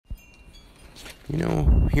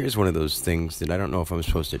Here's one of those things that I don't know if I'm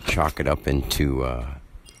supposed to chalk it up into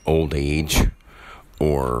old age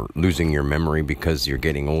or losing your memory because you're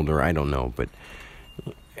getting older. I don't know. But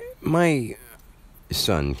my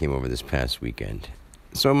son came over this past weekend.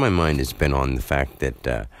 So my mind has been on the fact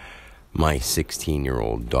that my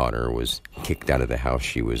 16-year-old daughter was kicked out of the house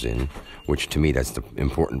she was in, which to me that's the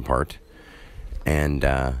important part. And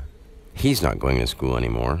he's not going to school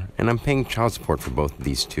anymore. And I'm paying child support for both of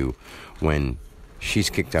these two when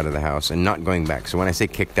she's kicked out of the house and not going back. So when I say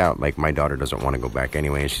kicked out, like my daughter doesn't want to go back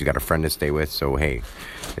anyway, and she's got a friend to stay with. So hey,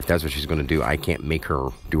 if that's what she's going to do, I can't make her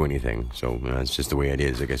do anything. So it's just the way it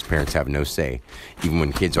is. I guess parents have no say. Even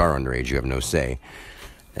when kids are underage, you have no say.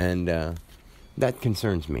 And that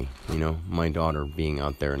concerns me, my daughter being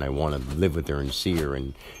out there, and I want to live with her and see her,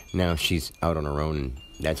 and now she's out on her own, and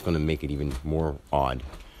that's going to make it even more odd.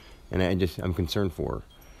 And I'm concerned for her.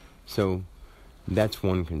 So that's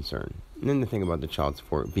one concern. And then the thing about the child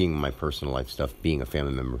support, being my personal life stuff, being a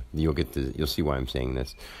family member, you'll see why I'm saying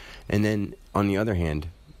this. And then on the other hand,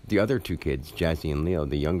 the other two kids, Jazzy and Leo,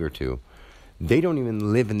 the younger two, they don't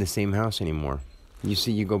even live in the same house anymore. You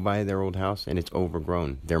see, you go by their old house and it's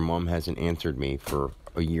overgrown. Their mom hasn't answered me for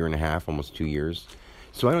a year and a half, almost 2 years.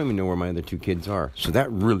 So I don't even know where my other two kids are. So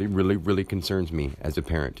that really, really, really concerns me as a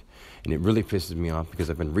parent. And it really pisses me off because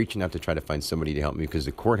I've been reaching out to try to find somebody to help me because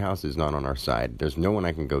the courthouse is not on our side. There's no one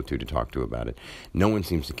I can go to talk to about it. No one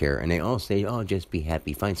seems to care. And they all say, oh, just be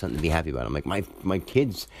happy. Find something to be happy about. I'm like, my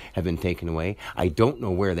kids have been taken away. I don't know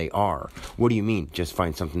where they are. What do you mean, just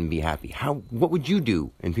find something to be happy? What would you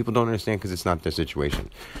do? And people don't understand because it's not their situation.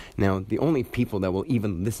 Now, the only people that will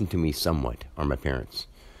even listen to me somewhat are my parents.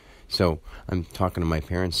 So I'm talking to my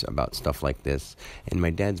parents about stuff like this. And my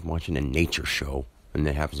dad's watching a nature show. And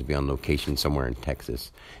it happens to be on location somewhere in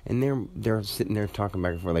Texas. And they're sitting there talking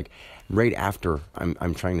back and forth, like, right after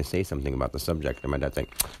I'm trying to say something about the subject. And my dad's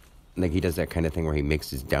like he does that kind of thing where he makes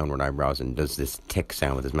his downward eyebrows and does this tick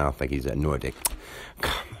sound with his mouth like he's annoyed. Like,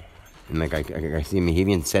 come on. And like I see him, he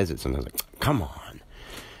even says it sometimes, like, come on.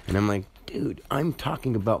 And I'm like, dude, I'm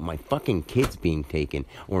talking about my fucking kids being taken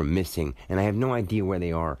or missing, and I have no idea where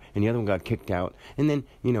they are. And the other one got kicked out. And then,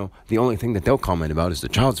 the only thing that they'll comment about is the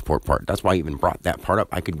child support part. That's why I even brought that part up.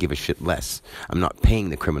 I could give a shit less. I'm not paying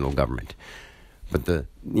the criminal government. But the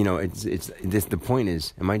point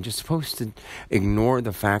is, am I just supposed to ignore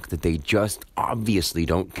the fact that they just obviously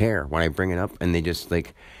don't care when I bring it up, and they just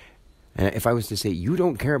and if I was to say, you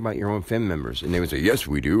don't care about your own family members, and they would say, yes,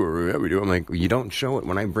 we do, or yeah, we do. I'm like, you don't show it.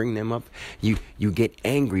 When I bring them up, you get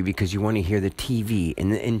angry because you want to hear the TV.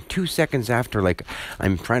 And in 2 seconds after, like,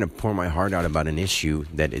 I'm trying to pour my heart out about an issue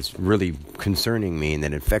that is really concerning me and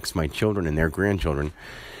that affects my children and their grandchildren,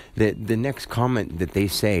 the next comment that they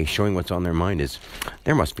say, showing what's on their mind, is,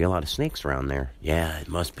 there must be a lot of snakes around there. Yeah, it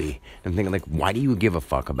must be. I'm thinking, like, why do you give a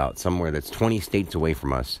fuck about somewhere that's 20 states away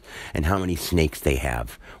from us and how many snakes they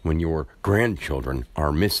have when your grandchildren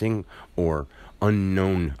are missing or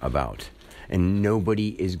unknown about? And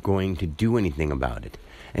nobody is going to do anything about it.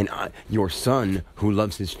 And your son, who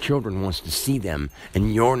loves his children, wants to see them,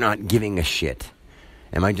 and you're not giving a shit.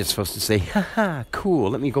 Am I just supposed to say, haha, cool,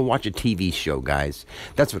 let me go watch a TV show, guys?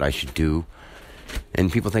 That's what I should do.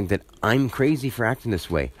 And people think that I'm crazy for acting this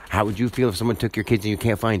way. How would you feel if someone took your kids and you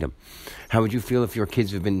can't find them? How would you feel if your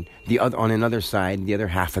kids have been on another side, the other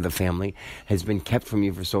half of the family, has been kept from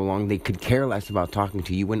you for so long they could care less about talking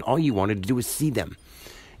to you when all you wanted to do was see them?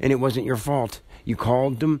 And it wasn't your fault. You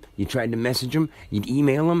called them, you tried to message them, you'd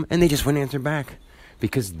email them, and they just wouldn't answer back.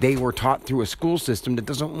 Because they were taught through a school system that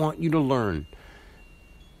doesn't want you to learn.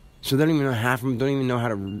 So they don't even know, half of them don't even know how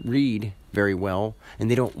to read very well,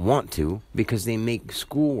 and they don't want to because they make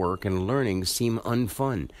schoolwork and learning seem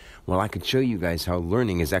unfun. Well, I could show you guys how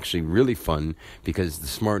learning is actually really fun, because the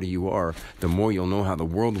smarter you are, the more you'll know how the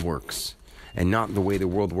world works, and not the way the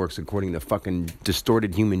world works according to fucking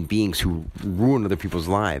distorted human beings who ruin other people's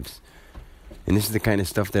lives. And this is the kind of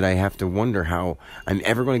stuff that I have to wonder how I'm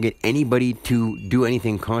ever going to get anybody to do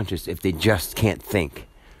anything conscious if they just can't think.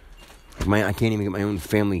 I can't even get my own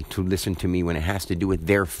family to listen to me when it has to do with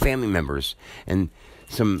their family members. And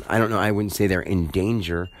I don't know, I wouldn't say they're in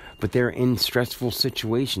danger, but they're in stressful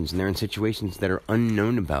situations, and they're in situations that are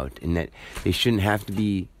unknown about and that they shouldn't have to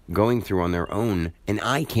be going through on their own. And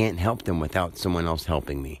I can't help them without someone else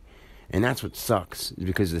helping me. And that's what sucks,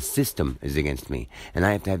 because the system is against me. And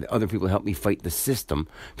I have to have other people help me fight the system,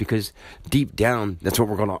 because deep down, that's what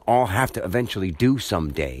we're going to all have to eventually do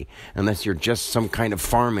someday, unless you're just some kind of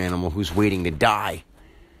farm animal who's waiting to die.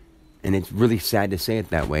 And it's really sad to say it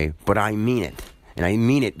that way, but I mean it. And I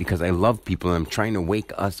mean it because I love people, and I'm trying to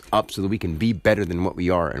wake us up so that we can be better than what we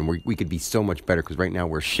are. And we could be so much better, because right now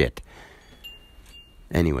we're shit.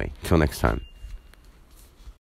 Anyway, till next time.